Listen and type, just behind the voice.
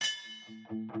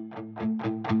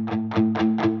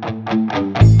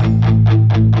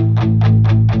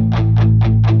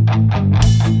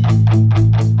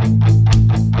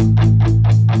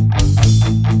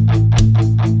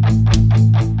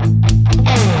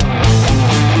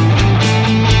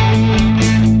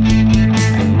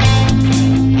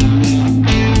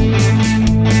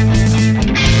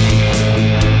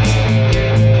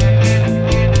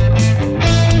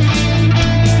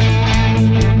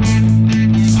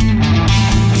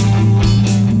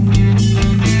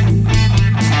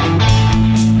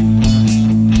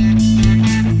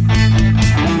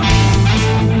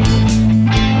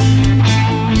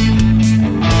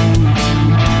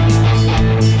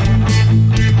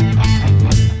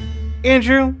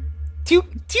Andrew, do you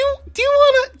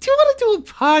want to do a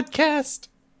podcast?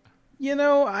 You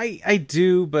know, I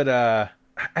do, but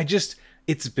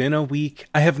it's been a week.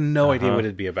 I have no idea what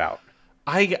it'd be about.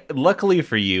 Luckily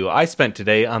for you, I spent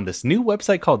today on this new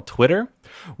website called Twitter,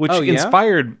 which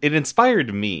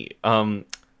inspired me.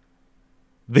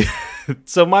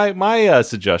 So my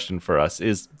suggestion for us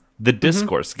is the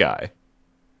discourse guy.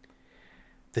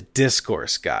 The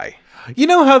discourse guy. You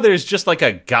know how there's just like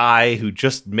a guy who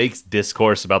just makes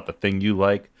discourse about the thing you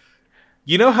like?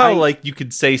 You know how like you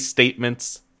could say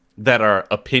statements that are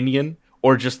opinion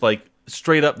or just like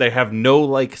straight up they have no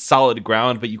like solid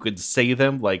ground, but you could say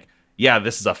them like, yeah,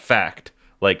 this is a fact.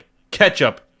 Like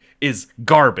ketchup is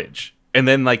garbage. And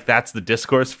then like that's the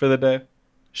discourse for the day.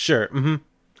 Sure. Mm-hmm.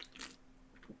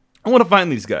 I want to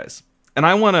find these guys and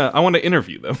I want to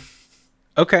interview them.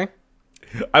 Okay.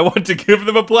 I want to give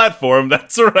them a platform.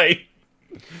 That's right.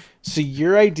 So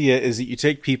your idea is that you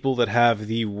take people that have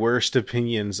the worst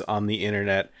opinions on the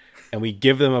internet and we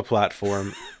give them a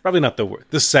platform. Probably not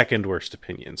the second worst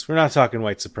opinions. We're not talking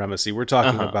white supremacy. We're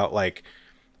talking about like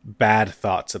bad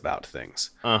thoughts about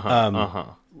things.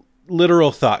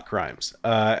 Literal thought crimes.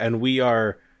 And we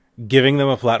are giving them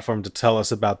a platform to tell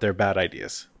us about their bad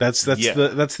ideas. That's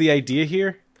the idea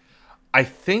here. I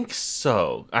think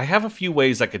so. I have a few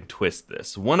ways I can twist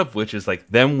this. One of which is like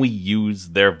then we use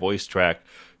their voice track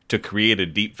to create a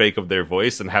deep fake of their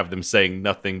voice and have them saying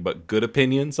nothing but good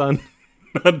opinions on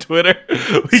Twitter.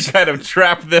 We kind of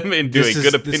trap them into a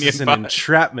good opinion. This is an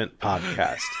entrapment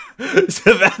podcast.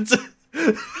 So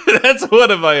that's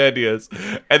one of my ideas.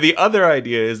 And the other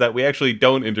idea is that we actually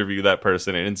don't interview that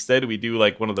person and instead we do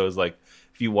like one of those like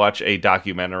if you watch a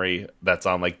documentary that's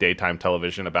on like daytime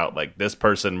television about like this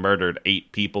person murdered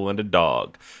 8 people and a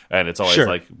dog and it's always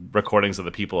like recordings of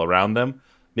the people around them.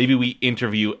 Maybe we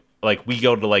interview like we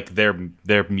go to like their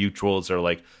mutuals or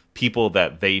like people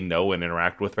that they know and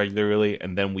interact with regularly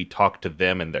and then we talk to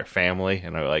them and their family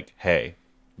and are like, hey,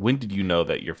 when did you know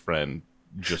that your friend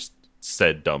just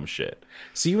said dumb shit?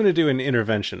 So you want to do an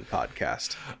intervention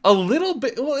podcast? A little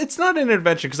bit. Well, it's not an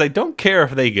intervention because I don't care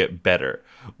if they get better.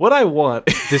 What I want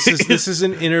this is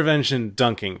an intervention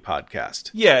dunking podcast.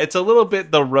 Yeah, it's a little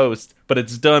bit the roast, but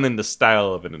it's done in the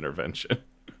style of an intervention.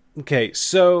 Okay,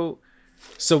 so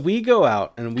we go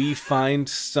out and we find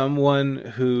someone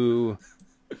who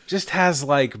just has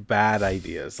like bad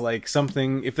ideas, like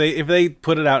something if they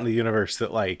put it out in the universe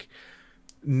that like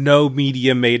no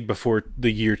media made before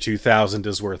the year 2000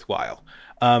 is worthwhile.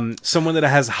 Someone that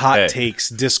has hot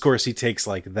takes, discoursey takes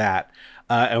like that.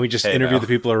 And we just interview the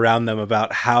people around them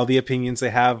about how the opinions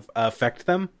they have affect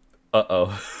them.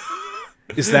 Uh-oh.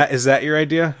 Is that your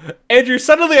idea? Andrew,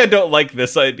 suddenly I don't like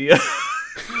this idea.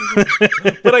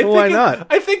 But I think why not?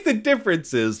 I think the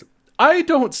difference is I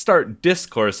don't start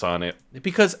discourse on it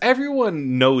because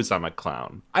everyone knows I'm a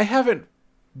clown. I haven't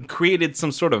created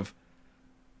some sort of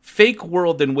fake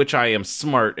world in which I am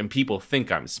smart and people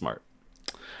think I'm smart.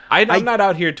 I'm not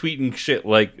out here tweeting shit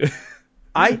like...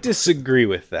 I disagree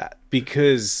with that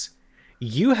because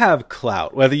you have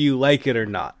clout, whether you like it or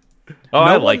not.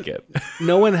 I like it.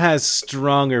 No one has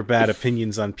strong or bad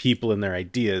opinions on people and their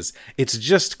ideas. It's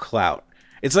just clout.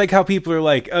 It's like how people are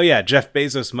like, oh yeah, Jeff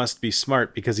Bezos must be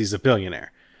smart because he's a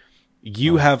billionaire.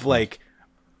 You have like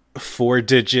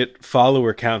 4-digit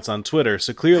follower counts on Twitter,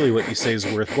 so clearly what you say is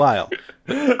worthwhile.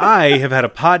 But I have had a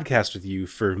podcast with you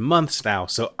for months now,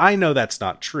 so I know that's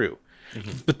not true.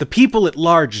 Mm-hmm. But the people at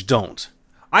large don't.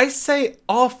 I say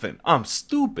often, I'm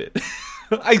stupid.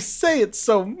 I say it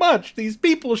so much, these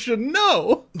people should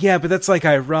know. Yeah, but that's like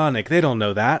ironic. They don't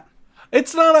know that.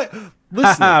 It's not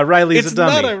listen, Riley's a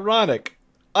dummy. It's not ironic.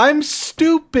 I'm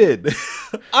stupid.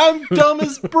 I'm dumb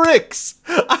as bricks.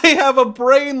 I have a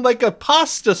brain like a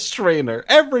pasta strainer.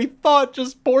 Every thought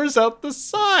just pours out the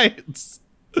sides.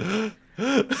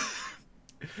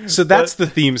 So that's the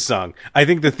theme song. I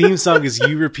think the theme song is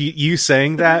you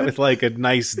saying that with like a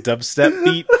nice dubstep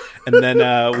beat, and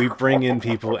then we bring in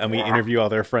people and we interview all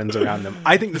their friends around them.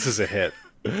 I think this is a hit.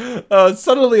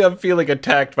 Suddenly I'm feeling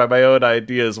attacked by my own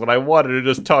ideas when I wanted to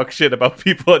just talk shit about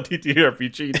people on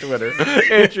TTRPG Twitter.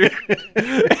 Andrew,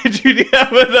 do you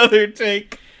have another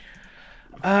take?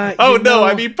 I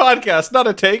mean podcast, not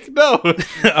a take. No.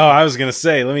 I was gonna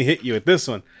say, let me hit you with this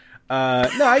one. No,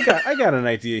 I got an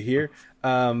idea here.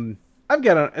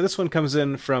 This one comes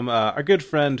in from our good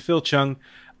friend Phil Chung.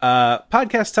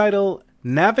 Podcast title: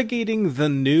 Navigating the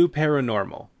New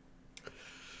Paranormal.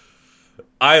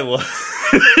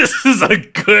 This is a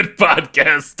good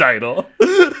podcast title.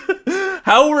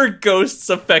 How were ghosts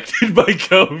affected by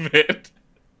COVID?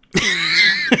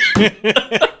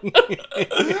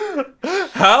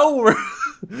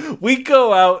 We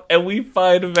go out and we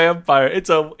find a vampire.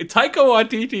 Taika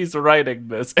Waititi's writing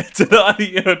this. It's an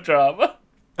audio drama.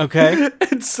 Okay.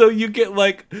 And so you get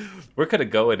like, we're going to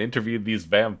go and interview these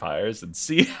vampires and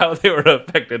see how they were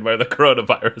affected by the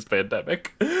coronavirus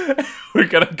pandemic. We're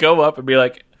going to go up and be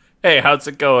like, hey, how's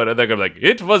it going? And they're going to be like,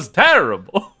 it was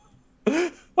terrible.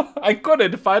 I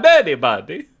couldn't find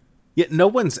anybody. Yet no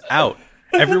one's out.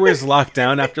 Everywhere's locked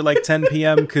down after like 10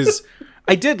 p.m. because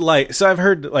I've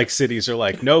heard like cities are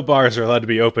like, no bars are allowed to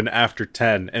be open after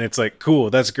 10. And it's like, cool,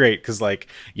 that's great. Because like,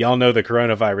 y'all know the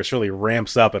coronavirus really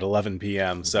ramps up at 11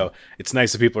 p.m. So it's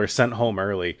nice that people are sent home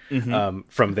early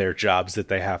from their jobs that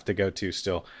they have to go to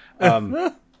still.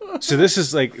 So this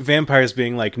is like vampires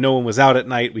being like, no one was out at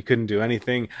night. We couldn't do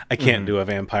anything. I can't do a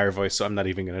vampire voice, so I'm not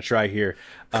even going to try here.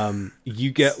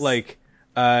 You get like,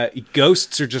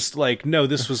 ghosts are just like, no,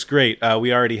 this was great.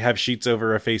 We already have sheets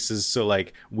over our faces, so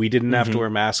like we didn't have to wear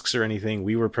masks or anything.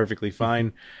 We were perfectly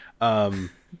fine. You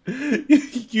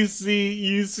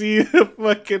see the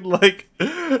fucking like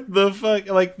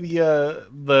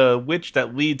the witch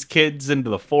that leads kids into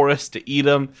the forest to eat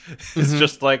them. It's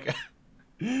just like,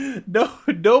 no,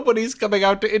 nobody's coming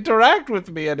out to interact with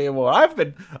me anymore. I've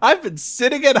been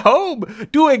sitting at home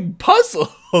doing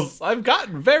puzzles. I've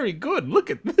gotten very good. Look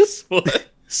at this one.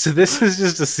 So this is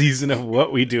just a season of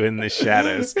what we do in the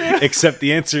shadows, except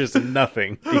the answer is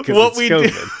nothing because it's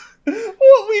COVID.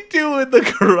 What we do in the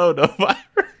coronavirus.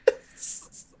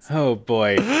 Oh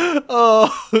boy.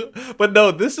 Oh, but no,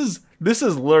 this is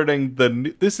learning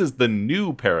this is the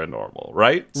new paranormal,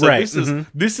 right? So right.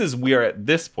 We are at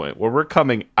this point where we're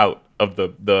coming out of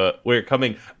we're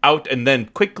coming out and then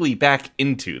quickly back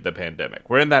into the pandemic.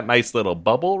 We're in that nice little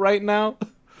bubble right now.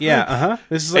 Yeah,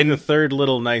 This is like the third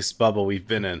little nice bubble we've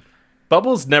been in.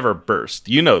 Bubbles never burst.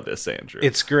 You know this, Andrew.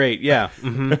 It's great, yeah.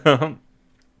 Mm-hmm.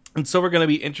 And so we're going to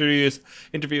be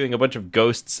interviewing a bunch of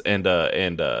ghosts and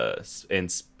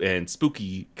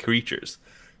spooky creatures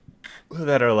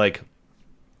that are like,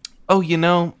 oh,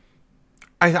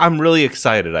 I'm really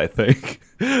excited, I think.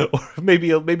 Or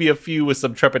maybe a few with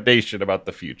some trepidation about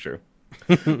the future.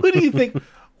 What do you think?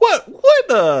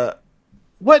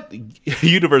 What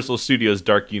Universal Studios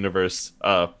Dark Universe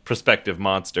prospective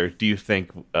monster do you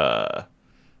think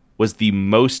was the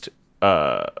most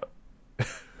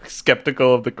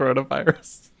skeptical of the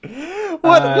coronavirus?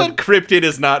 What cryptid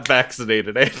is not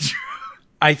vaccinated, Andrew?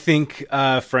 I think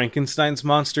Frankenstein's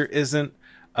monster isn't.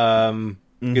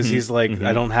 Because he's like,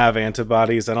 I don't have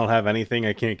antibodies, I don't have anything,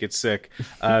 I can't get sick.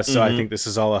 So I think this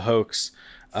is all a hoax.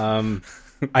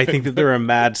 I think that there are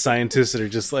mad scientists that are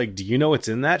just like, do you know what's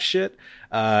in that shit?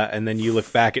 And then you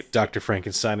look back at Dr.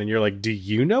 Frankenstein and you're like, do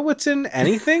you know what's in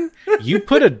anything? You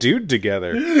put a dude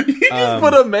together. You just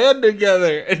put a man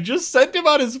together and just sent him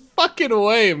on his fucking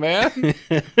way, man.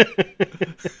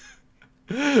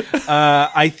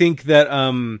 I think that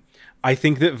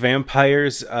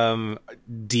vampires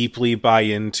deeply buy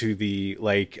into the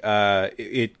like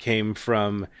it came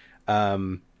from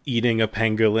eating a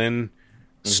pangolin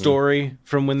story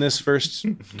from when this first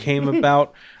came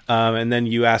about, and then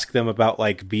you ask them about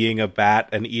like being a bat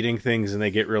and eating things and they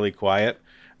get really quiet.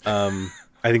 I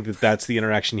think that's the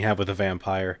interaction you have with a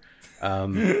vampire.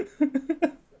 I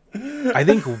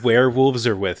think werewolves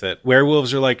are with it.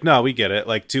 Werewolves are like, no, we get it.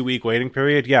 Like 2-week waiting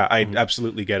period. Yeah, I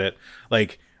absolutely get it.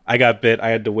 Like I got bit. I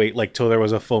had to wait like till there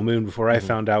was a full moon before I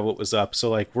found out what was up. So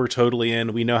like we're totally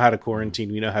in. We know how to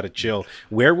quarantine. We know how to chill.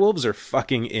 Werewolves are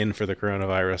fucking in for the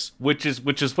coronavirus. Which is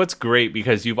what's great,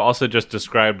 because you've also just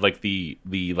described like the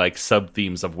like sub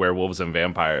themes of werewolves and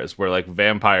vampires, where like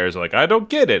vampires are like, I don't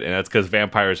get it, and that's because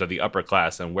vampires are the upper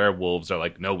class, and werewolves are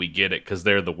like, no, we get it because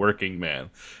they're the working man.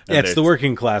 And yeah, it's the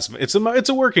working class. It's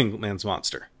a working man's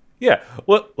monster. Yeah,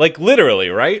 well, like literally,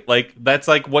 right? Like that's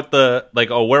like what a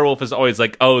werewolf is always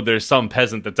like. Oh, there's some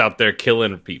peasant that's out there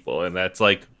killing people, and that's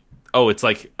like, oh, it's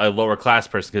like a lower class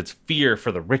person, 'cause it's fear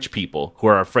for the rich people who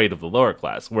are afraid of the lower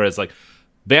class. Whereas like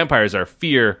vampires are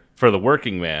fear for the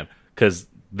working man because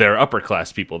they're upper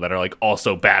class people that are like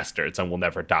also bastards and will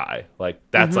never die. Like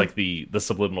that's like the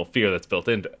subliminal fear that's built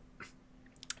into it.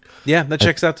 Yeah, that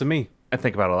checks out to me. I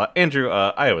think about it a lot. Andrew,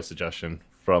 I have a suggestion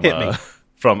from Hit me.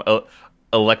 from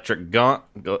Electric Gaunt.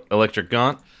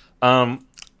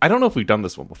 I don't know if we've done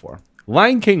this one before.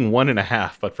 Lion King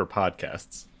 1.5, but for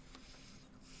podcasts.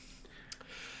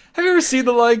 Have you ever seen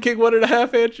the Lion King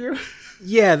 1.5, Andrew?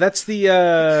 Yeah, that's the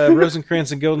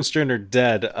Rosencrantz and Guildenstern are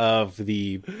dead of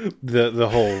the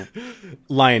whole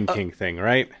Lion King thing,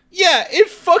 right? Yeah, it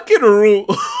fucking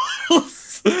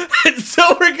rules. And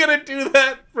so we're gonna do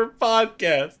that for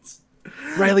podcasts.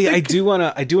 Riley, I do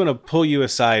wanna pull you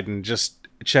aside and just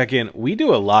check in. We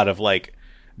do a lot of like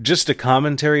just a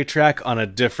commentary track on a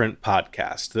different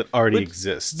podcast that already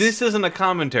exists. This isn't a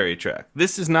commentary track.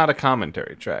 This is not a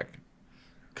commentary track.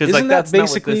 Isn't like, that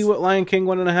basically what Lion King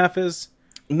 1.5 is?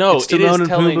 No, it's Timon and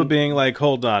Pumbaa being like,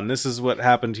 hold on, this is what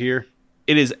happened here.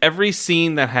 It is every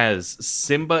scene that has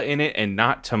Simba in it and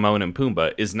not Timon and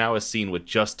Pumbaa is now a scene with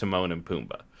just Timon and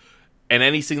Pumbaa. And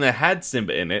any scene that had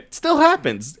Simba in it still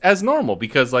happens as normal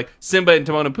because like Simba and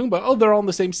Timon and Pumbaa, oh, they're all in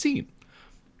the same scene.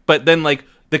 But then like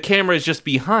the camera is just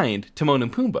behind Timon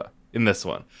and Pumbaa in this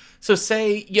one. So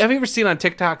say, have you ever seen on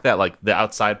TikTok that like the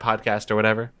Outside podcast or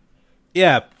whatever?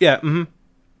 Yeah, mm-hmm.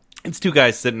 It's two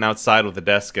guys sitting outside with a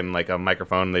desk and like a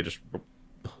microphone. And they just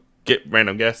get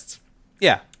random guests.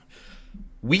 Yeah.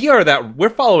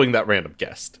 We're following that random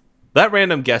guest. That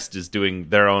random guest is doing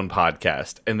their own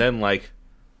podcast. And then like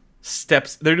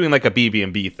they're doing like a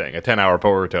BB&B thing, a 10-hour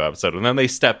Boruto episode. And then they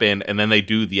step in and then they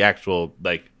do the actual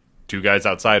like Two Guys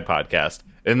Outside podcast.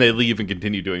 And they leave and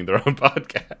continue doing their own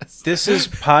podcast. This is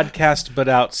podcast but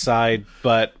outside,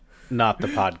 but not the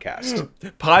podcast.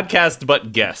 Podcast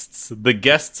but guests. The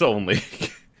guests only.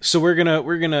 So they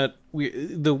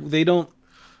don't.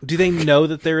 Do they know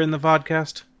that they're in the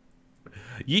podcast?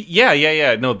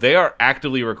 Yeah. No, they are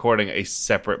actively recording a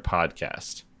separate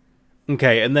podcast.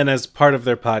 Okay, and then as part of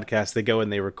their podcast, they go and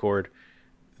they record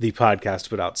the podcast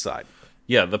but outside.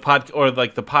 Yeah, the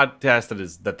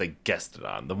podcast that they guested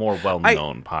on, the more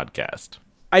well-known podcast.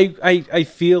 I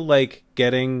feel like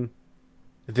getting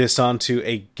this onto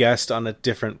a guest on a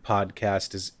different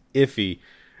podcast is iffy.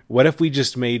 What if we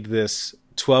just made this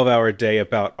 12-hour day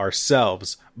about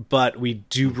ourselves, but we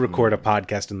do record a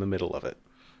podcast in the middle of it?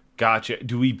 Gotcha.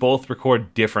 Do we both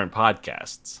record different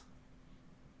podcasts?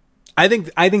 I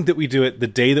think that we do it the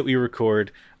day that we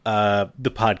record the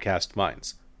podcast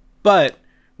Minds. But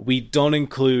we don't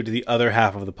include the other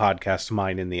half of the podcast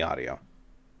mine in the audio.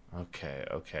 Okay.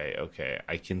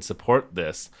 I can support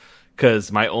this.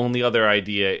 Because my only other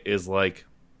idea is, like,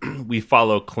 we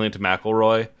follow Clint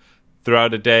McElroy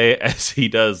throughout a day as he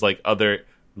does, like, other,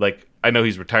 like, I know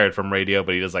he's retired from radio,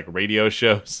 but he does, like, radio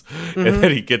shows. Mm-hmm. And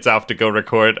then he gets off to go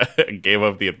record a Game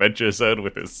of the Adventure Zone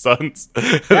with his sons.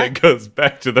 And then goes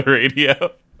back to the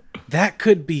radio. That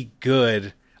could be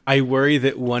good. I worry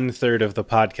that 1/3 of the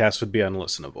podcast would be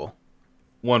unlistenable.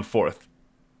 1/4.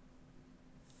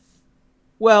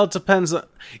 Well, it depends on...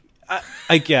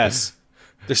 I guess...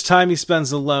 There's time he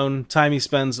spends alone, time he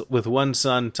spends with one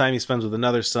son, time he spends with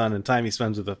another son, and time he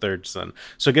spends with a third son.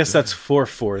 So I guess that's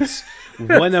 4/4.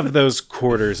 One of those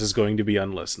quarters is going to be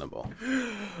unlistenable.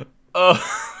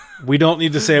 We don't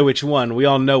need to say which one. We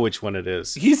all know which one it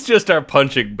is. He's just our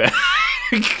punching bag.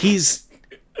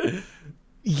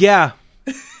 Yeah.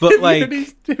 But like...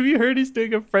 Have you heard he's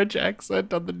doing a French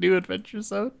accent on the new Adventure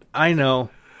Zone? I know,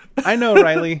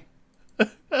 Riley.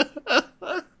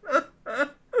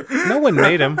 No one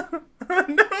made him. No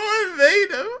one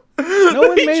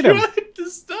made him. They tried to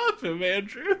stop him,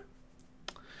 Andrew.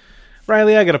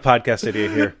 Riley, I got a podcast idea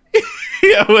here.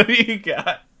 Yeah, what do you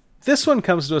got? This one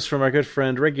comes to us from our good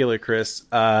friend, Regular Chris.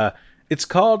 It's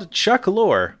called Chuck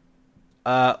Lorre.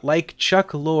 Like Chuck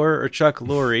Lorre or Chuck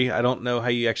Lorre. I don't know how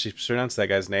you actually pronounce that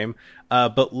guy's name.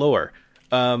 But Lorre.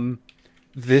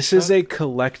 This is a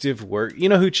collective work. You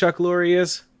know who Chuck Lorre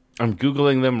is? I'm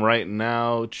Googling them right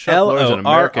now. Chuck Lorre is an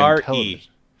American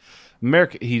television.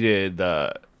 He did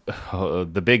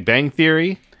The Big Bang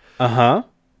Theory. Uh-huh.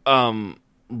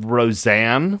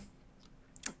 Roseanne.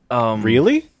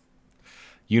 Really?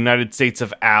 United States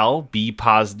of Al, Be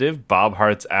Positive, Bob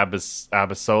Hart's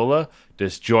Abisola,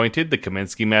 Disjointed, The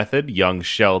Kaminsky Method, Young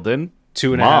Sheldon,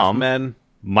 2.5 Men,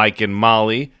 Mike and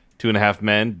Molly, 2.5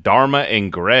 Men, Dharma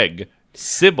and Greg,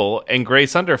 Sybil, and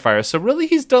Grace Underfire. So really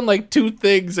he's done like 2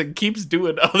 things and keeps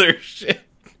doing other shit.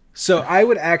 So I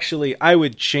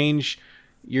would change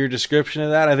your description of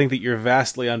that. I think that you're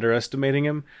vastly underestimating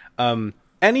him.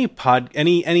 any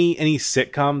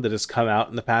sitcom that has come out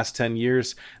in the past 10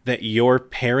 years that your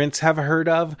parents have heard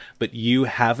of but you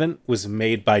haven't was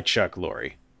made by Chuck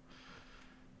Lorre.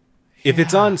 If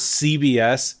it's on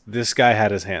CBS, this guy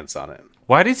had his hands on it.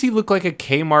 Why does he look like a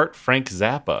Kmart Frank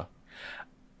Zappa?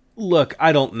 Look,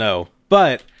 I don't know,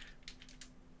 but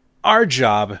our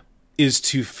job is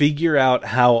to figure out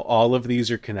how all of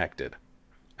these are connected.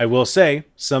 I will say,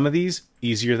 some of these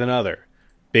easier than other.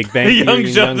 Big Bang Theory, Young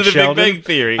Sheldon. Big Bang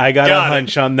Theory. I got a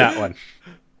hunch on that one.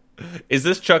 Is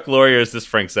this Chuck Lorre or is this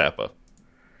Frank Zappa?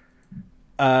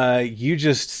 You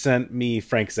just sent me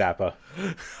Frank Zappa.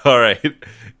 All right.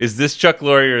 Is this Chuck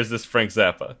Lorre or is this Frank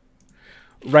Zappa?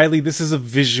 Riley, this is a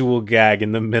visual gag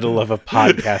in the middle of a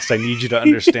podcast. I need you to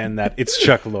understand that. It's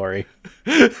Chuck Lorre.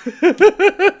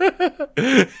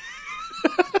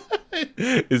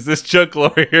 Is this Chuck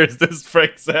Lorre or is this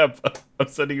Frank Zappa? I'm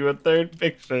sending you a third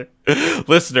picture.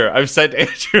 Listener, I've sent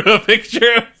Andrew a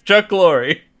picture of Chuck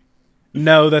Lorre.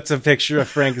 No, that's a picture of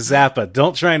Frank Zappa.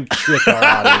 Don't try and trick our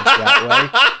audience that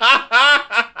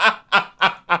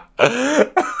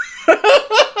way.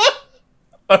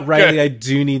 Okay. Riley, I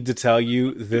do need to tell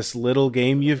you, this little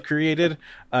game you've created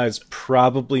is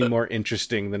probably more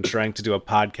interesting than trying to do a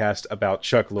podcast about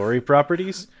Chuck Lorre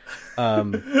properties.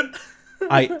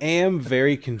 I am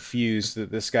very confused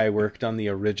that this guy worked on the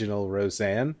original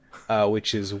Roseanne,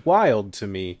 which is wild to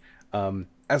me.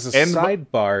 As a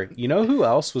sidebar, you know who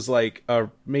else was like a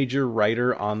major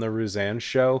writer on the Roseanne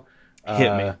show?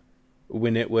 Hit me.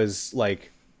 When it was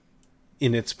like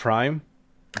in its prime?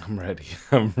 I'm ready.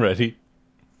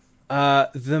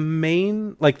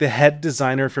 The head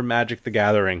designer for Magic the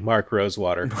Gathering, Mark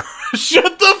Rosewater.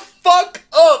 Shut the fuck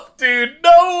up, dude.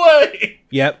 No way.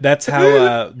 Yep, that's how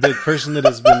the person that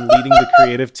has been leading the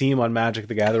creative team on Magic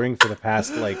the Gathering for the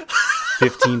past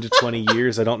 15 to 20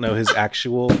 years. I don't know his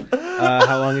actual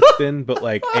how long it's been, but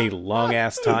a long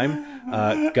ass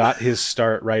time. Got his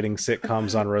start writing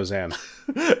sitcoms on Roseanne.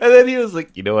 And then he was like,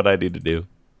 you know what I need to do?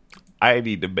 I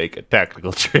need to make a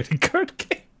tactical trading card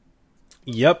game.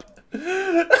 Yep.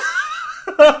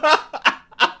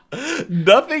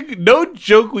 No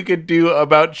joke we could do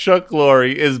about Chuck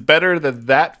Lorre is better than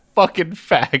that fucking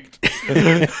fact.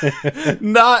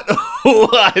 Not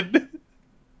one.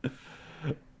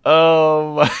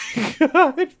 Oh my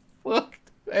god. Fuck.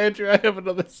 Andrew, I have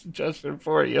another suggestion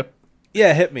for you.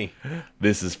 Yeah, hit me.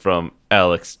 This is from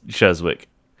Alex Cheswick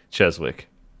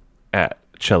at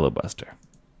Cello Buster.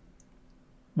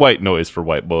 White noise for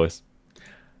white boys.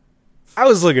 I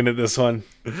was looking at this one.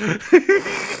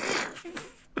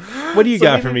 What do you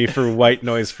got for me for white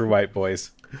noise for white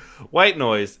boys? White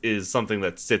noise is something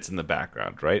that sits in the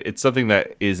background, right? It's something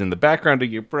that is in the background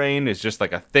of your brain. It's just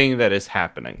like a thing that is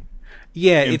happening.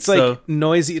 Yeah, and it's like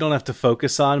noise that you don't have to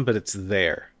focus on, but it's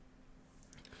there.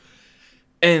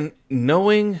 And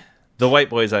knowing the white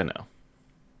boys I know,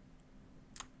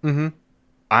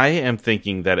 I am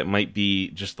thinking that it might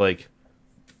be just like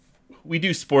we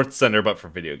do Sports Center, but for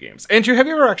video games. Andrew, have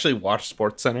you ever actually watched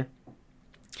Sports Center?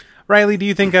 Riley, do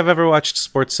you think I've ever watched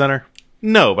Sports Center?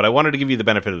 No, but I wanted to give you the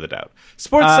benefit of the doubt.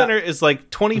 Sports Center is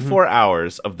like 24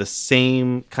 hours of the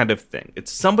same kind of thing.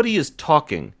 It's somebody is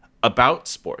talking about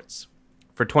sports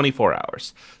for 24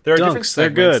 hours. There are different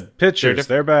segments. They're good. Pitchers,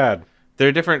 they're bad. There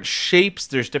are different shapes.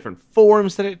 There's different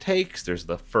forms that it takes. There's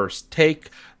the first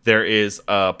take. There is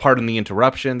pardon the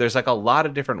interruption. There's like a lot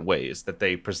of different ways that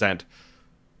they present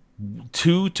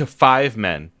 2 to 5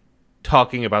 men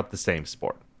talking about the same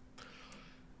sport.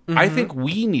 I think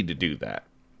we need to do that,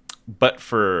 but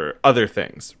for other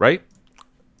things, right?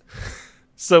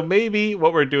 So maybe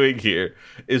what we're doing here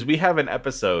is we have an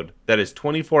episode that is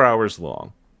 24 hours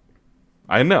long.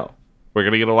 I know. We're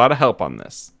going to get a lot of help on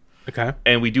this. Okay.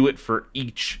 And we do it for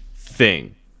each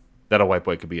thing that a white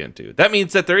boy could be into. That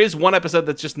means that there is one episode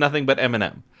that's just nothing but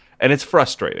Eminem. And it's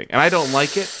frustrating. And I don't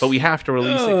like it, but we have to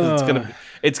release it because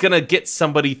it's gonna get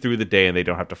somebody through the day and they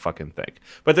don't have to fucking think.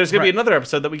 But there's going to be another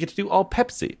episode that we get to do all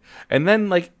Pepsi. And then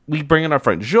we bring in our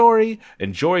friend Jory,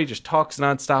 and Jory just talks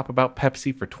nonstop about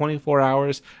Pepsi for 24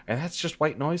 hours. And that's just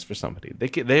white noise for somebody.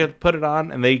 They put it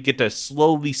on and they get to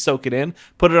slowly soak it in,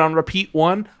 put it on repeat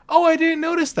 1. Oh, I didn't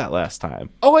notice that last time.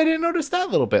 Oh, I didn't notice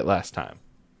that little bit last time.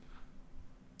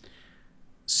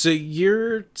 So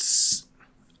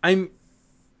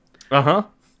Uh-huh.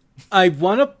 I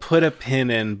want to put a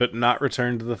pin in, but not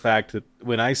return to the fact that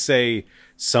when I say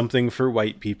something for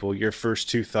white people, your first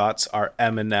 2 thoughts are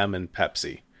Eminem and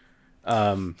Pepsi.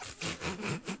 On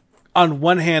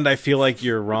one hand, I feel like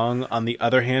you're wrong. On the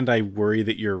other hand, I worry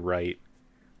that you're right.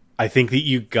 I think that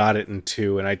you got it in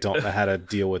 2, and I don't know how to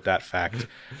deal with that fact.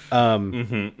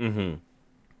 I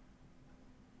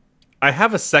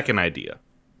have a second idea.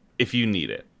 if you need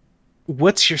it.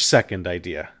 What's your second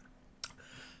idea?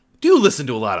 Do you listen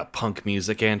to a lot of punk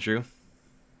music, Andrew?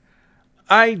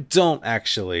 I don't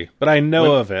actually, but I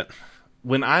know of it.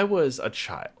 When I was a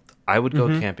child, I would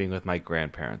go camping with my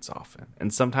grandparents often,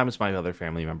 and sometimes my other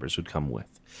family members would come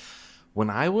with.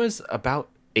 When I was about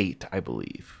 8, I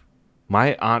believe,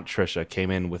 my Aunt Trisha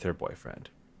came in with her boyfriend,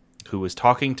 who was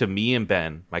talking to me and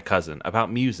Ben, my cousin,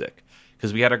 about music,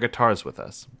 because we had our guitars with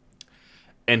us.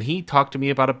 And he talked to me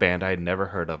about a band I had never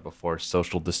heard of before,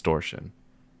 Social Distortion.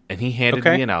 And he handed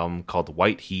me an album called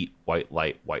White Heat, White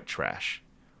Light, White Trash.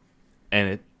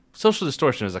 And Social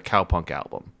Distortion is a cowpunk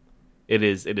album. It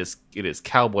is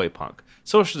cowboy punk.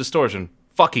 Social Distortion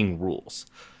fucking rules.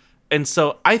 And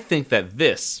so I think that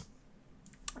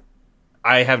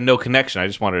I have no connection. I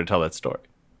just wanted to tell that story.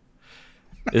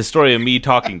 The story of me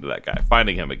talking to that guy,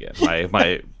 finding him again.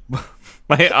 My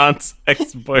aunt's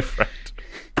ex-boyfriend.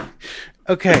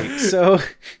 Okay, so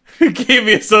gave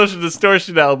me a Social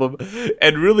Distortion album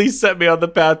and really set me on the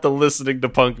path to listening to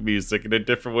punk music in a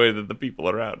different way than the people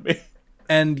around me.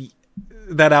 And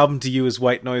that album to you is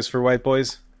white noise for white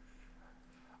boys?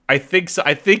 I think so.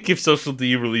 I think if Social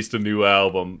D released a new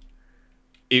album,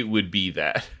 it would be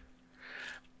that.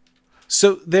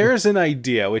 So there's an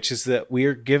idea, which is that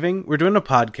we're doing a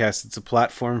podcast. It's a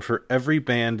platform for every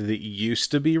band that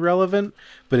used to be relevant,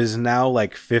 but is now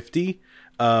like 50,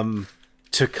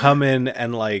 to come in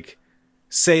and like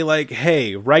say like,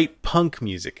 hey, write punk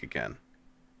music again.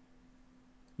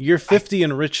 You're 50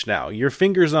 and rich now. Your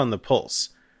finger's on the pulse.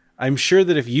 I'm sure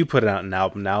that if you put out an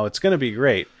album now, it's going to be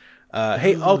great.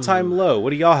 Hey, All Time Low, what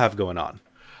do y'all have going on?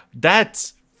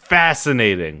 That's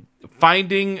fascinating.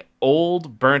 Finding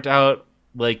old, burnt out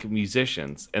like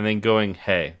musicians and then going,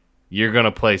 hey, you're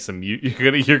gonna play some.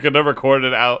 You're gonna record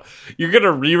it out. You're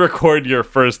gonna re-record your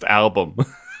first album.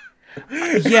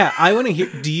 Yeah, I want to hear.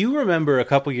 Do you remember a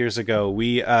couple years ago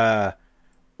we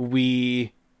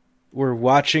were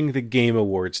watching the Game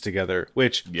Awards together,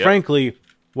 which frankly,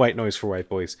 white noise for white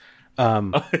boys.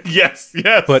 Yes.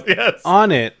 But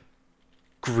on it,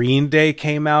 Green Day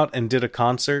came out and did a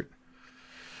concert,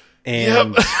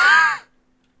 and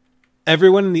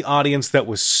everyone in the audience that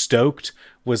was stoked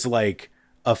was like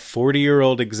a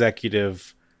 40-year-old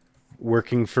executive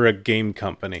working for a game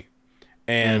company.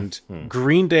 And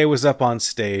Green Day was up on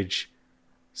stage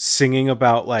singing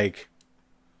about like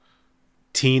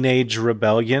teenage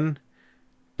rebellion,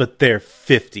 but they're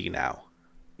 50 now.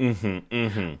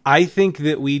 I think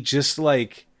that we just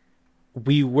like,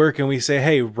 we work and we say,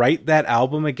 hey, write that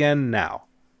album again now.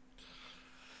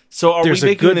 So are we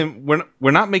making them?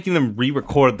 We're not making them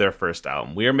re-record their first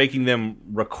album. We are making them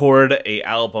record a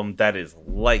album that is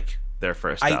like their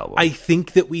first album. I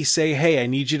think that we say, hey, I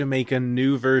need you to make a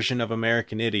new version of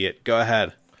American Idiot. Go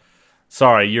ahead.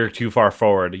 Sorry, you're too far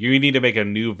forward. You need to make a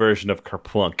new version of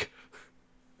Kerplunk.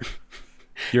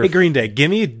 Hey, Green Day,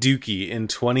 give me a Dookie in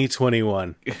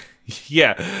 2021.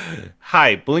 Yeah.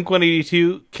 Hi,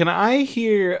 Blink-182. Can I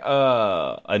hear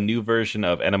a new version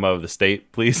of Enema of the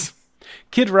State, please?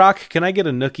 Kid Rock, can I get a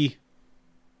Nookie?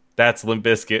 That's Limp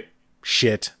Bizkit.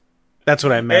 Shit. That's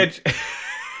what I meant.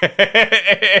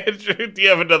 Andrew, do you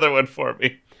have another one for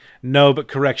me? No, but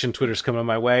correction, Twitter's coming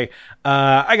my way.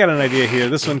 I got an idea here.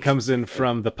 This one comes in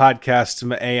from the podcast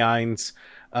Aines.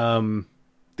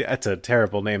 That's a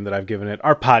terrible name that I've given it.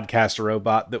 Our podcast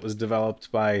robot that was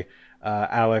developed by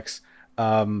Alex.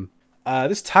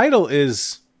 This title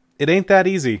is It Ain't That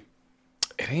Easy.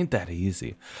 It ain't that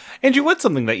easy. Andrew, what's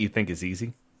something that you think is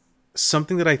easy?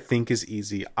 Something that I think is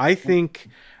easy. I think...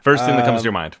 First thing that comes to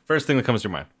your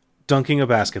mind. Dunking a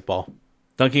basketball.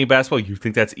 Dunking a basketball, you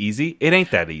think that's easy? It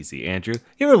ain't that easy, Andrew.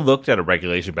 You ever looked at a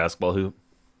regulation basketball hoop?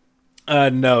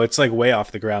 No, it's like way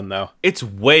off the ground, though. It's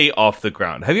way off the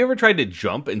ground. Have you ever tried to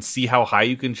jump and see how high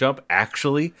you can jump,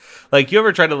 actually? Like, you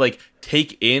ever try to, like,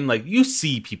 take in, like, you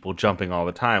see people jumping all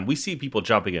the time. We see people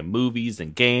jumping in movies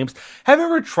and games. Have you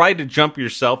ever tried to jump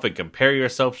yourself and compare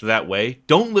yourself to that way?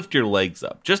 Don't lift your legs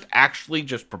up. Just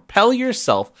propel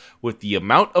yourself with the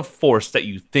amount of force that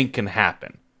you think can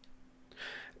happen.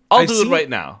 I'll do it right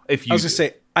now. If you, I was gonna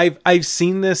say, I've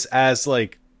seen this as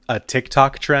like a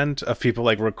TikTok trend of people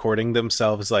like recording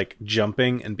themselves like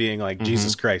jumping and being like,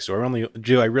 Jesus Christ,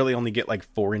 do I really only get like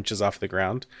 4 inches off the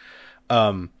ground?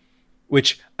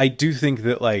 Which I do think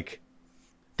that like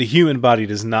the human body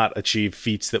does not achieve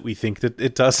feats that we think that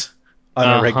it does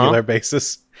on a regular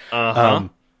basis.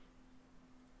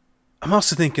 I'm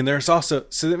also thinking there's also,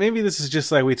 so that maybe this is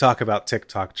just like we talk about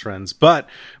TikTok trends, but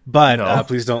no.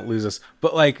 Please don't lose us.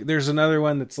 But like, there's another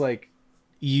one that's like,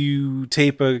 you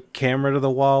tape a camera to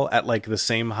the wall at like the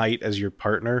same height as your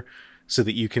partner, so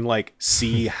that you can like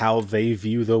see how they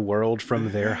view the world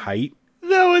from their height.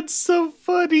 No, it's so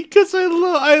funny because I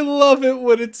love it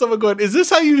when it's someone going, "Is this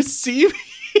how you see me?"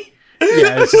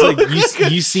 Yeah, it's just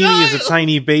like you see me as a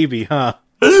tiny baby, huh?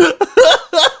 That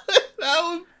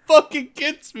one fucking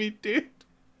gets me, dude.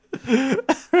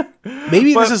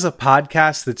 Maybe this is a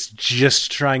podcast that's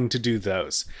just trying to do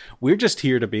those. We're just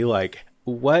here to be like,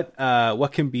 what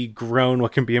can be grown,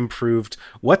 what can be improved,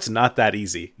 what's not that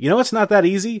easy. You know what's not that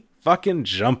easy? Fucking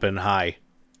jumping high.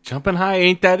 Jumping high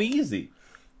ain't that easy.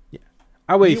 Yeah.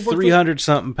 I weigh 300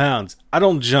 something pounds. I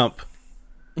don't jump.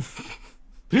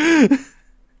 I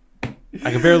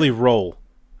can barely roll.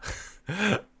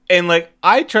 And like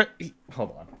I try.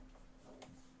 Hold on.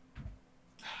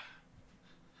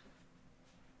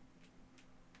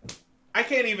 I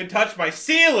can't even touch my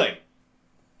ceiling.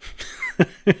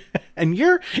 And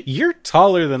you're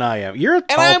taller than I am. You're a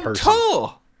tall person. And I'm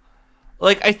tall.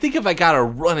 Like, I think if I got a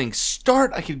running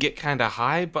start, I could get kind of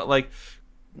high. But like,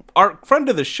 our friend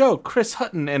of the show, Chris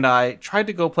Hutton, and I tried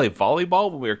to go play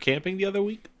volleyball when we were camping the other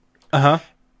week.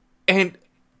 And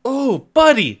oh,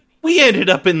 buddy, we ended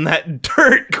up in that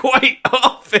dirt quite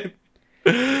often.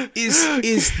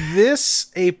 Is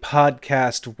this a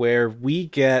podcast where we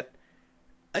get...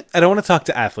 I don't want to talk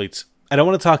to athletes. I don't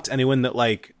want to talk to anyone that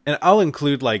like... And I'll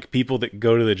include like people that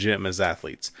go to the gym as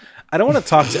athletes. I don't want to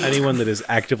talk to anyone that is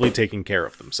actively taking care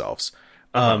of themselves.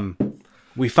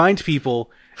 We find people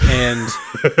and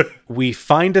we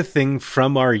find a thing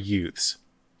from our youths.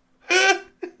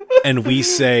 And we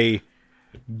say...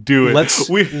 Do it.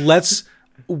 Let's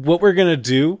what we're gonna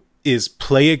do is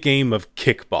play a game of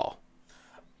kickball.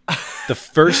 The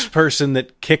first person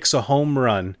that kicks a home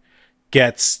run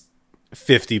gets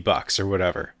 $50 or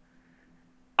whatever.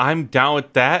 I'm down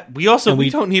with that. We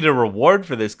don't need a reward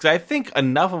for this because I think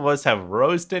enough of us have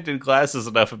rose-tinted glasses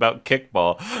enough about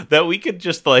kickball that we could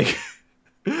just like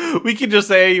we could just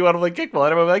say, hey, you want to play kickball?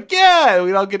 And everyone would be like, yeah,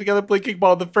 we'd all get together and play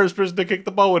kickball. The first person to kick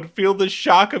the ball would feel the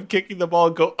shock of kicking the ball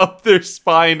go up their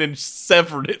spine and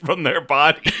sever it from their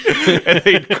body. And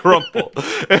they'd crumple.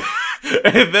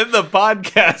 And then the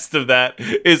podcast of that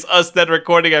is us then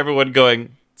recording everyone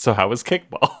going, so how was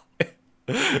kickball?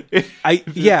 I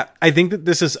think that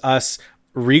this is us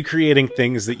recreating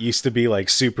things that used to be like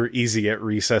super easy at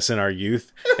recess in our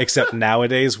youth, except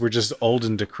nowadays we're just old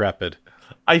and decrepit.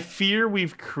 I fear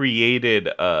we've created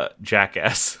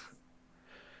Jackass.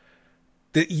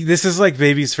 This is like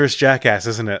baby's first Jackass,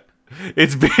 isn't it?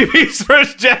 It's baby's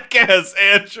first Jackass,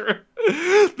 Andrew.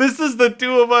 This is the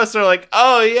two of us are like,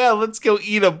 oh yeah, let's go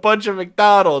eat a bunch of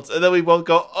McDonald's. And then we both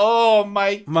go, oh,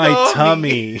 my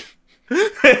tummy.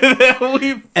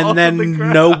 And then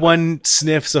no one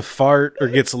sniffs a fart or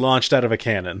gets launched out of a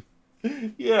cannon.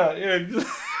 Yeah.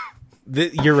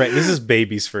 You're right. This is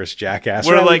baby's first Jackass.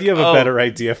 We're like, do you have a better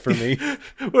idea for me?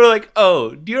 We're like,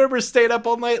 oh, do you ever stay up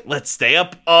all night? Let's stay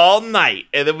up all night.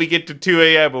 And then we get to 2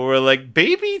 a.m. and we're like,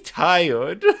 baby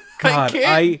tired. God, I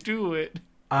can't do it.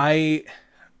 I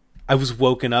was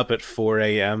woken up at 4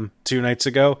 a.m. 2 nights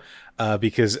ago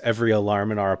because every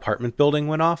alarm in our apartment building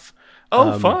went off.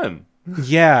 Oh, fun.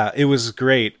 Yeah, it was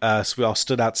great. So we all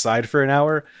stood outside for an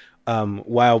hour.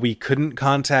 While we couldn't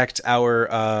contact our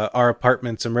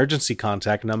apartment's emergency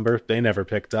contact number, they never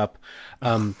picked up.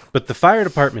 But the fire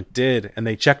department did, and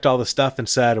they checked all the stuff and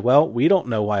said, well, we don't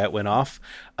know why it went off,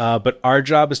 but our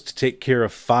job is to take care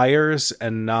of fires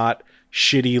and not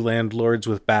shitty landlords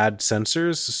with bad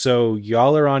sensors, so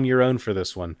y'all are on your own for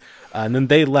this one. And then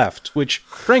they left, which,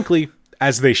 frankly,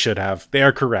 as they should have. They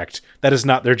are correct. That is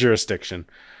not their jurisdiction.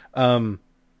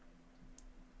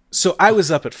 So I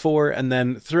was up at 4, and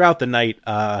then throughout the night,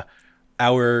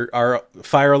 our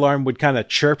fire alarm would kind of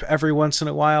chirp every once in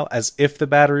a while as if the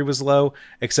battery was low,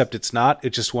 except it's not.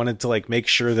 It just wanted to like make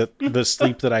sure that the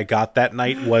sleep that I got that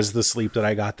night was the sleep that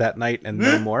I got that night and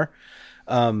no more.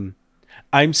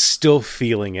 I'm still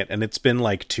feeling it, and it's been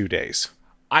like 2 days.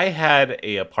 I had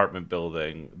a apartment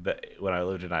building that when I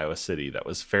lived in Iowa City that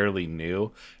was fairly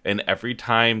new, and every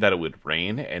time that it would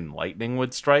rain and lightning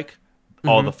would strike,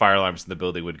 all the fire alarms in the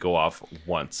building would go off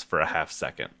once for a half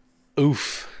second.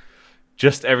 Oof.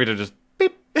 Just every time, just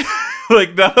beep.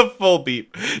 Like not a full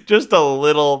beep, just a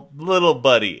little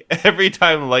buddy. Every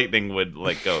time lightning would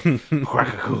like go.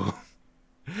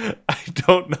 I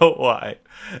don't know why.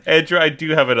 Andrew, I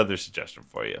do have another suggestion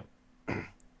for you.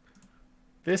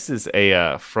 This is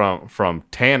a from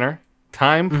Tanner.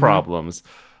 Time Problems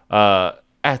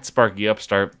at Sparky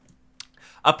Upstart.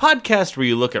 A podcast where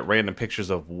you look at random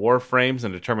pictures of Warframes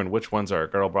and determine which ones are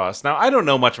girl bras. Now, I don't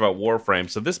know much about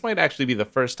Warframes, so this might actually be the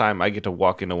first time I get to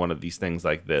walk into one of these things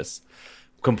like this,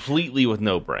 completely with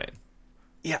no brain.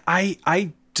 Yeah,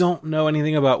 I don't know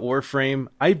anything about Warframe.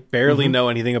 I barely know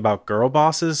anything about girl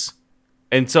bosses.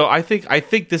 And so I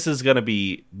think this is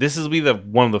be the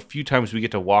one of the few times we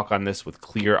get to walk on this with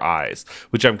clear eyes,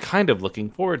 which I'm kind of looking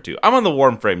forward to. I'm on the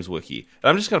Warframes wiki, and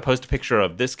I'm just gonna post a picture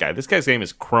of this guy. This guy's name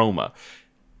is Chroma.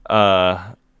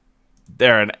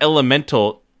 They're an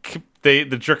elemental. The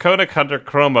Draconic Hunter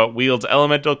Chroma wields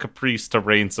elemental caprice to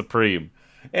reign supreme.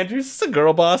 Andrew, is this a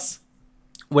girl boss?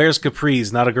 Where's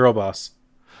Caprice? Not a girl boss.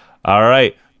 All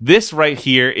right, this right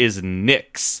here is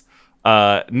Nyx.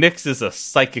 Nyx is a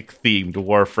psychic-themed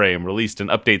Warframe released in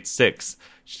Update 6.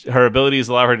 Her abilities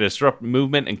allow her to disrupt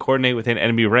movement and coordinate within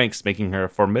enemy ranks, making her a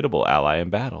formidable ally in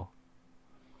battle.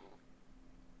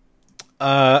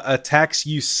 Attacks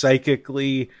you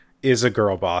psychically is a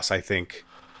girl boss, I think.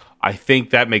 I think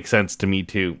that makes sense to me,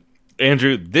 too.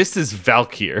 Andrew, this is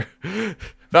Valkyr.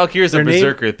 Valkyr is a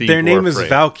berserker-themed Their name is Warframe.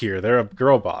 Valkyr. They're a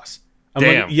girl boss.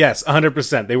 Damn. Yes,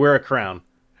 100%. They wear a crown.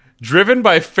 Driven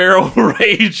by feral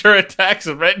rage, her attacks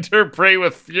rend her prey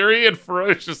with fury and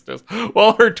ferociousness,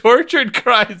 while her tortured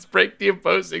cries break the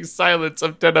imposing silence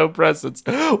of Tenno presence.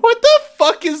 What the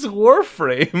fuck is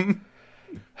Warframe?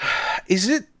 Is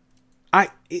it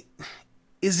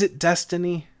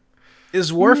Destiny?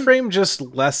 Is Warframe just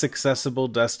less accessible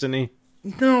Destiny?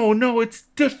 No, it's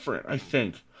different, I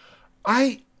think.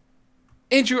 Hi,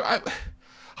 Andrew.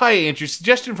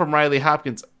 Suggestion from Riley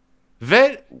Hopkins.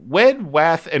 Wed,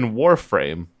 Wath, and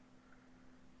Warframe.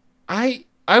 I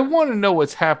want to know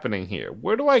what's happening here.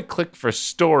 Where do I click for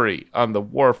story on the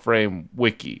Warframe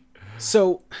wiki?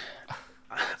 So,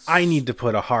 I need to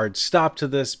put a hard stop to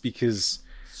this because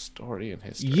story and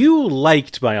history. You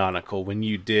liked Bionicle when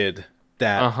you did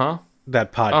that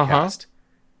that podcast.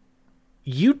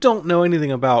 You don't know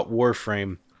anything about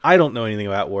Warframe. I don't know anything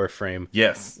about Warframe.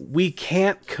 Yes. We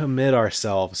can't commit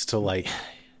ourselves to like,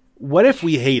 what if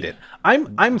we hate it?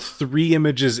 I'm 3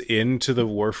 images into the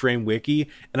Warframe wiki,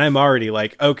 and I'm already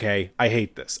like, okay, I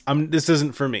hate this. This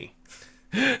isn't for me.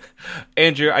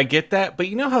 Andrew, I get that, but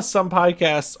you know how some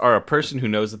podcasts are a person who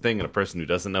knows a thing and a person who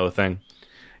doesn't know a thing?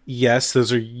 Yes,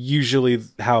 those are usually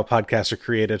how podcasts are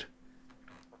created.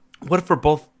 What if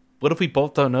we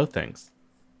both don't know things?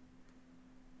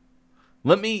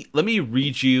 Let me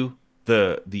read you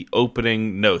the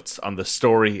opening notes on the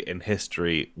story and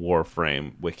history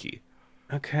Warframe wiki.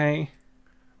 Okay.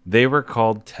 They were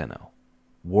called Tenno,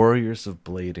 warriors of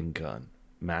blade and gun,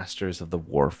 masters of the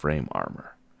Warframe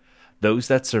armor. Those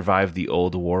that survived the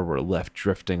old war were left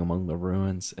drifting among the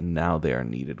ruins, and now they are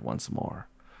needed once more.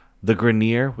 The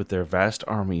Grineer, with their vast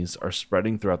armies, are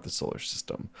spreading throughout the solar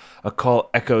system. A call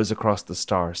echoes across the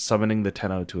stars, summoning the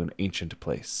Tenno to an ancient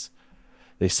place.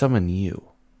 They summon you.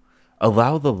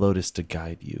 Allow the Lotus to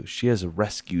guide you. She has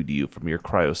rescued you from your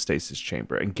cryostasis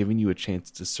chamber and given you a chance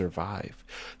to survive.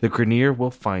 The Grineer will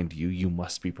find you. You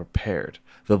must be prepared.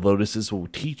 The Lotuses will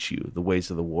teach you the ways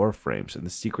of the Warframes and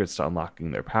the secrets to unlocking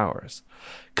their powers.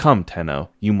 Come, Tenno,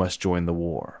 you must join the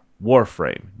war.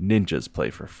 Warframe, ninjas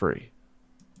play for free.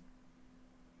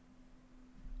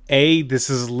 A, this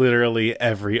is literally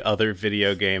every other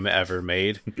video game ever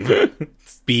made.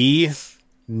 B,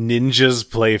 ninjas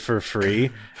play for free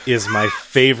is my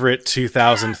favorite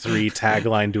 2003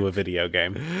 tagline to a video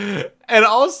game. And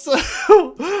also,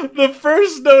 the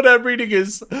first note I'm reading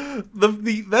is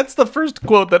that's the first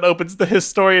quote that opens the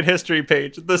historian history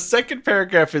page. The second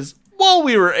paragraph is, while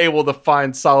we were able to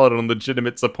find solid and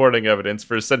legitimate supporting evidence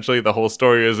for essentially the whole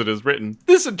story as it is written,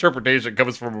 this interpretation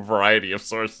comes from a variety of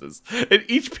sources, and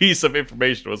each piece of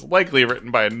information was likely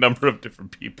written by a number of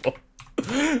different people.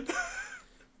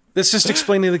 That's just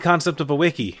explaining the concept of a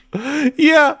wiki.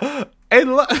 Yeah,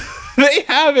 and they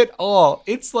have it all.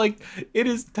 It's like, it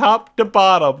is top to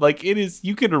bottom. Like, it is,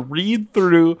 you can read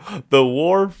through the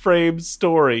Warframe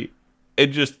story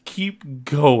and just keep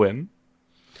going.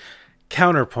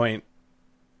 Counterpoint.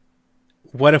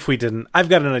 What if we didn't? I've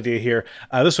got an idea here.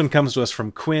 This one comes to us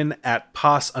from Quinn at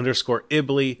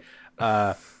 @pos_Ibley,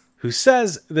 who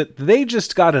says that they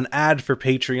just got an ad for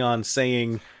Patreon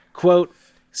saying, quote,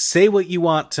 say what you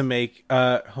want to make.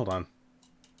 Hold on.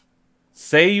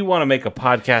 Say you want to make a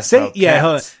podcast about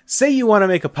cats. Say you want to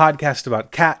make a podcast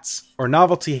about cats or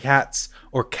novelty hats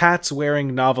or cats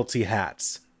wearing novelty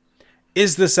hats.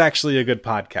 Is this actually a good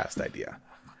podcast idea?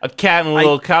 A cat in a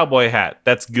little cowboy hat.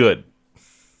 That's good.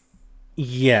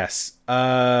 Yes.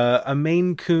 A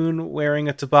Maine Coon wearing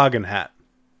a toboggan hat.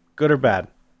 Good or bad?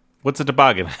 What's a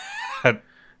toboggan hat?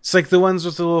 It's like the ones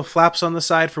with the little flaps on the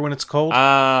side for when it's cold.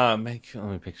 Let me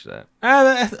picture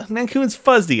that. Maine Coon's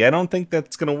fuzzy. I don't think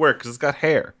that's going to work because it's got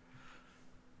hair.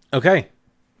 Okay.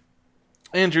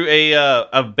 Andrew,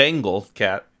 a Bengal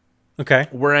cat. Okay.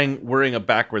 wearing a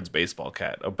backwards baseball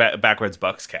cap, a backwards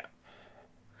Bucks cap.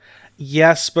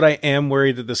 Yes, but I am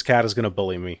worried that this cat is going to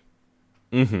bully me.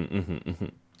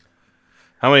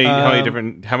 How many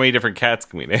different cats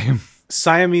can we name?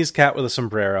 Siamese cat with a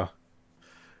sombrero.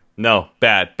 No,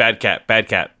 bad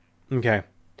cat. Okay.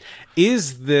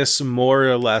 Is this more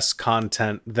or less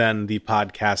content than the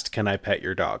podcast Can I Pet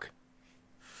Your Dog?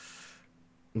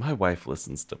 My wife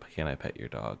listens to Can I Pet Your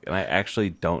Dog, and I actually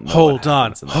don't know. Hold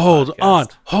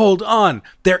on.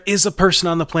 There is a person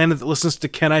on the planet that listens to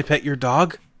Can I Pet Your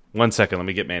Dog? 1 second, let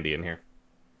me get Mandy in here.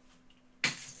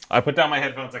 I put down my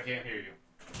headphones, I can't hear you.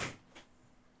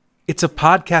 It's a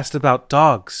podcast about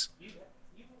dogs.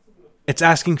 It's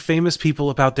asking famous people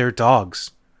about their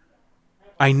dogs.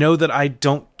 I know that I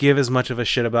don't give as much of a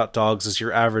shit about dogs as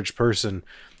your average person,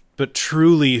 but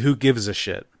truly, who gives a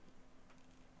shit?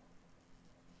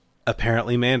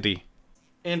 Apparently Mandy.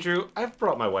 Andrew, I've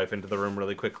brought my wife into the room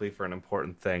really quickly for an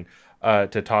important thing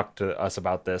to talk to us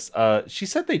about this. She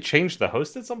said they changed the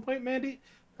host at some point, Mandy.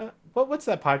 What's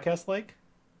that podcast like?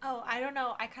 Oh, I don't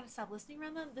know. I kind of stopped listening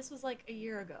around then. This was like a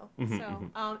year ago.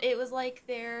 It was like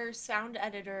their sound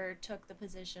editor took the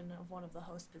position of one of the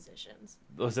host positions.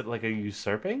 Was it like a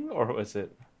usurping, or was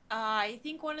it... I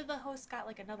think one of the hosts got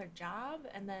like another job,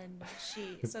 and then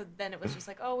so then it was just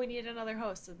like, oh, we need another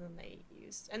host, and then they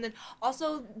used, and then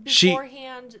also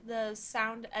beforehand, the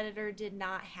sound editor did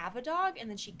not have a dog, and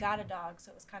then she got a dog,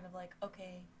 so it was kind of like,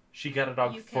 okay. She got a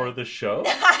dog for the show?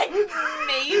 Maybe.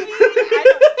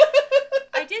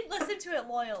 I did listen to it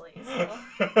loyally, so.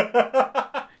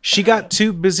 She got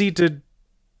too busy to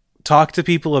talk to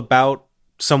people about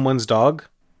someone's dog?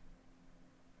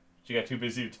 She got too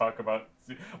busy to talk about...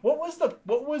 What was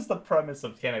the premise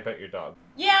of Can I Pet Your Dog?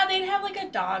 Yeah, they'd have like a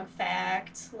dog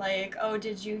fact, like, oh,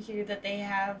 did you hear that they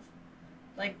have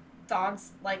like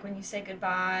dogs like when you say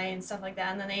goodbye and stuff like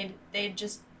that, and then they'd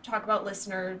just talk about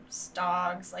listeners'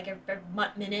 dogs, like every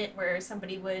minute where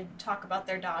somebody would talk about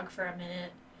their dog for a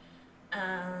minute,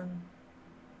 and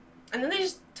then they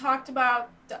just talked about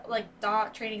like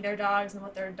dog training their dogs and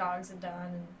what their dogs had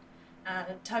done,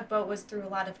 and Tugboat was through a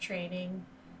lot of training.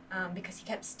 Because he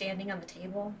kept standing on the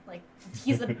table, like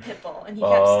he's a pit bull, and he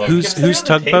kept standing. Who's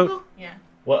Tugboat? Yeah.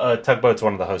 Well, Tugboat's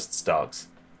one of the host's dogs.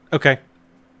 Okay.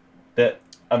 That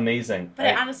amazing. But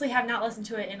I honestly have not listened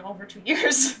to it in over 2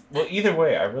 years. Well, either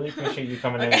way, I really appreciate you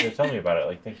coming in to tell me about it.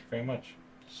 Like, thank you very much.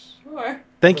 Sure.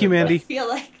 Thank you, Mandy. I feel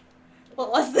like,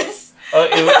 what was this?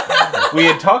 We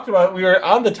had talked about. We were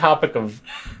on the topic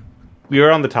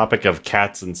of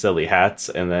cats and silly hats,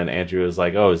 and then Andrew was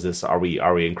like, "Oh, are we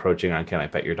encroaching on Can I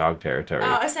Pet Your Dog territory?"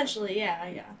 Essentially,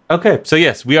 yeah. Okay, so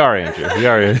yes, we are, Andrew. We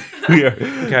are.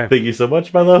 Okay. Thank you so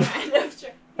much, my love.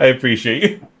 I appreciate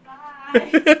you.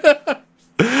 Bye.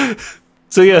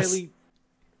 So yes, Riley,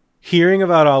 hearing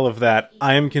about all of that,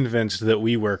 I am convinced that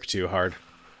we work too hard.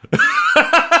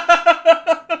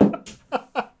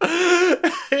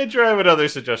 Andrew, I have another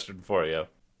suggestion for you.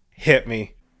 Hit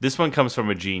me. This one comes from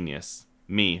a genius,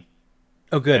 me.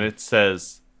 Oh, good. And it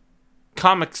says,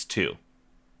 Comics 2.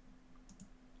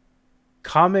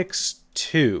 Comics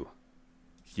 2.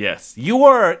 Yes, you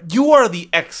are the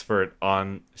expert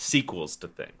on sequels to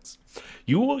things.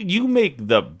 You make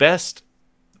the best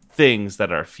things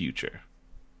that are future.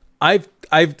 I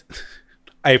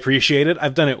appreciate it.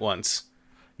 I've done it once.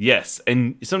 Yes,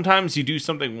 and sometimes you do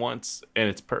something once and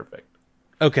it's perfect.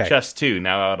 Okay. Chess 2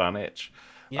 now out on itch.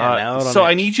 Yeah, now out on so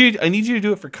itch. I need you to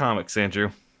do it for comics,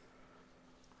 Andrew.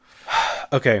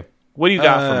 Okay. What do you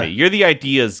got for me? You're the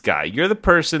ideas guy. You're the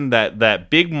person that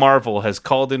Big Marvel has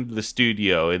called into the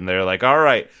studio, and they're like, all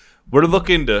right, we're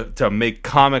looking to make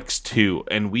Comics 2,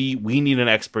 and we need an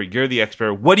expert. You're the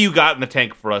expert. What do you got in the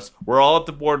tank for us? We're all at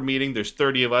the board meeting. There's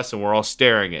 30 of us, and we're all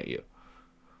staring at you.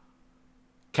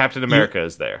 Captain America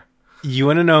is there. You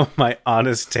want to know my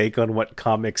honest take on what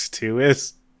Comics 2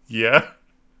 is? Yeah.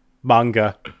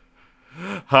 Manga.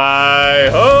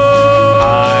 Hi-ho!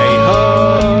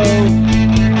 Hi-ho!